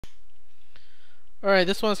Alright,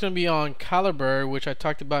 this one's going to be on Calibre, which I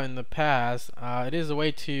talked about in the past. It is a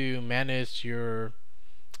way to manage your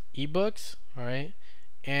ebooks, alright?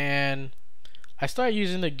 And I started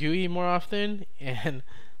using the GUI more often, and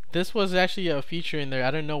this was actually a feature in there.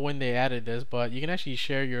 I don't know when they added this, but you can actually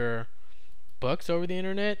share your books over the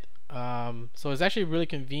internet. So it's actually really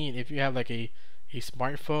convenient if you have like a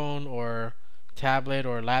smartphone or tablet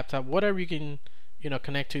or laptop, whatever you can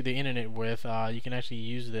connect to the internet with. You can actually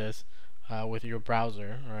use this with your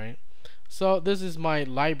browser, right? So this is my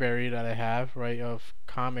library that I have, right, of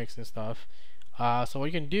comics and stuff. So what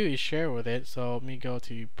you can do is share with it. So let me go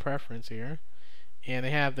to preference here, and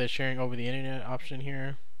they have the sharing over the internet option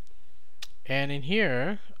here. And in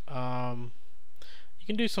here, you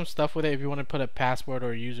can do some stuff with it if you want to put a password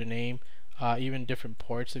or a username, even different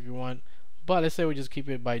ports if you want. But let's say we just keep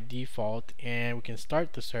it by default, and we can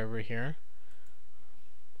start the server here.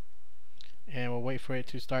 And we'll wait for it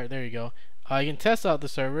to start. There you go. You can test out the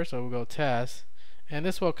server, so we'll go test, and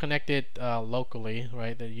this will connect it locally,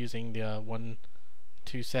 right? They're using the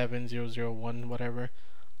 127.0.0.1 whatever.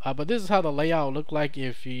 But this is how the layout will look like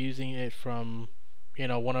if you're using it from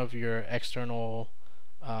one of your external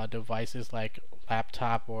devices like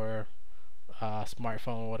laptop or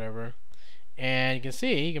smartphone or whatever. And you can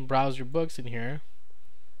see you can browse your books in here,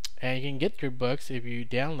 and you can get your books if you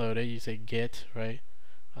download it. You say get, right?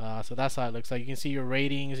 So that's how it looks like. You can see your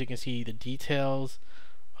ratings, you can see the details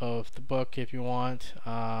of the book if you want.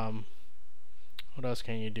 What else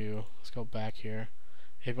can you do? Let's go back here.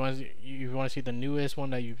 If you want to see the newest one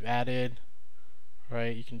that you've added,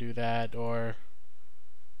 right, you can do that. Or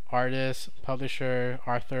artist, publisher,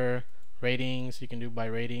 author, ratings, you can do by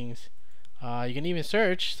ratings. You can even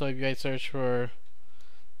search. So if you guys search for,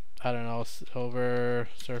 I don't know, Silver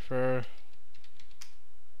Surfer,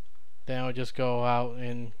 then I'll just go out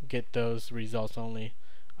and get those results only.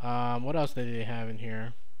 What else do they have in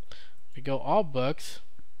here? We go all books,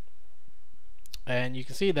 and you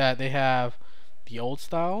can see that they have the old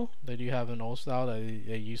style. They do have an old style that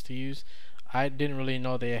they used to use. I didn't really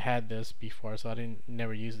know they had this before, so I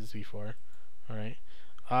never used this before. Alright.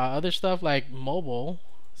 Other stuff like mobile.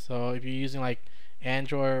 So if you're using like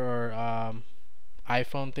Android or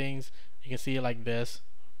iPhone things, you can see it like this.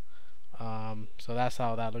 So that's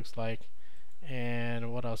how that looks like.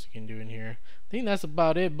 And what else you can do in here? I think that's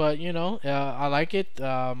about it, but I like it.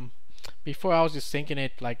 Before I was just syncing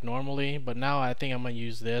it like normally, but now I think I'm gonna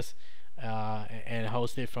use this and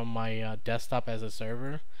host it from my desktop as a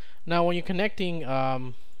server. Now when you're connecting,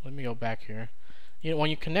 let me go back here.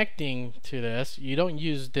 When you're connecting to this, you don't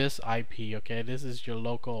use this IP, okay? This is your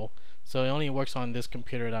local, so it only works on this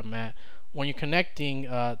computer that I'm at. When you're connecting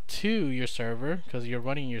to your server, because you're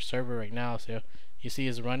running your server right now, so you see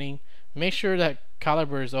it's running, make sure that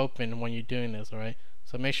Calibre is open when you're doing this, alright?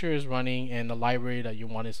 So make sure it's running and the library that you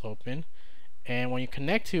want is open. And when you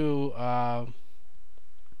connect to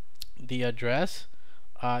the address,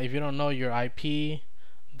 if you don't know your IP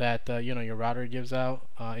that your router gives out,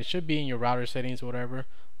 it should be in your router settings or whatever.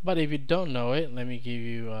 But if you don't know it, let me give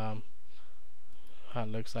you how it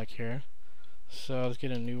looks like here. So let's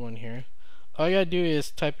get a new one here. All you gotta do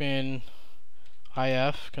is type in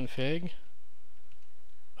if config,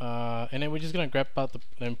 and then we're just gonna grab out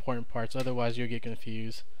the important parts, otherwise you'll get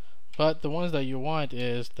confused. But the ones that you want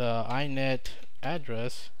is the inet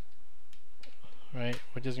address, right?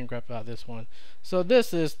 We're just gonna grab out this one. So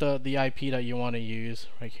this is the IP that you want to use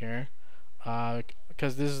right here,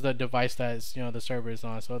 because this is the device that is, the server is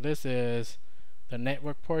on. So this is the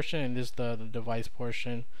network portion, and this is the device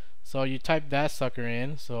portion. So you type that sucker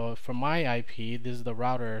in. So for my IP, this is the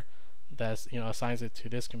router that's assigns it to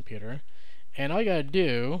this computer, and all you gotta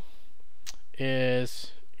do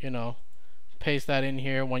is paste that in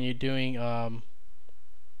here when you're doing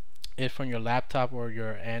it from your laptop or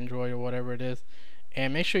your Android or whatever it is,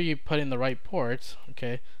 and make sure you put in the right ports.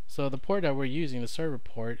 Okay, so the port that we're using, the server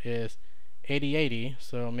port, is 8080.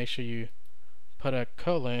 So make sure you put a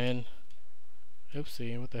colon.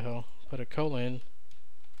 Oopsie, what the hell? Put a colon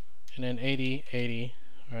and then 8080,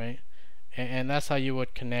 right? And that's how you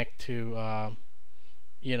would connect to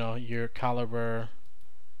your Calibre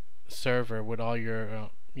server with all your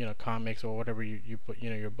comics or whatever you put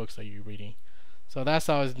your books that you're reading. So that's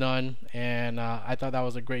how it's done, and I thought that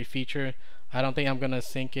was a great feature. I don't think I'm gonna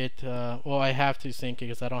sync it. Well, I have to sync it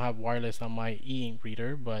because I don't have wireless on my e-ink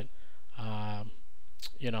reader, but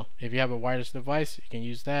if you have a wireless device, you can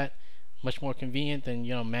use that. Much more convenient than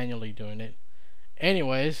manually doing it.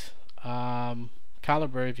 Anyways,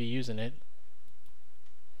 Calibre, if you're using it,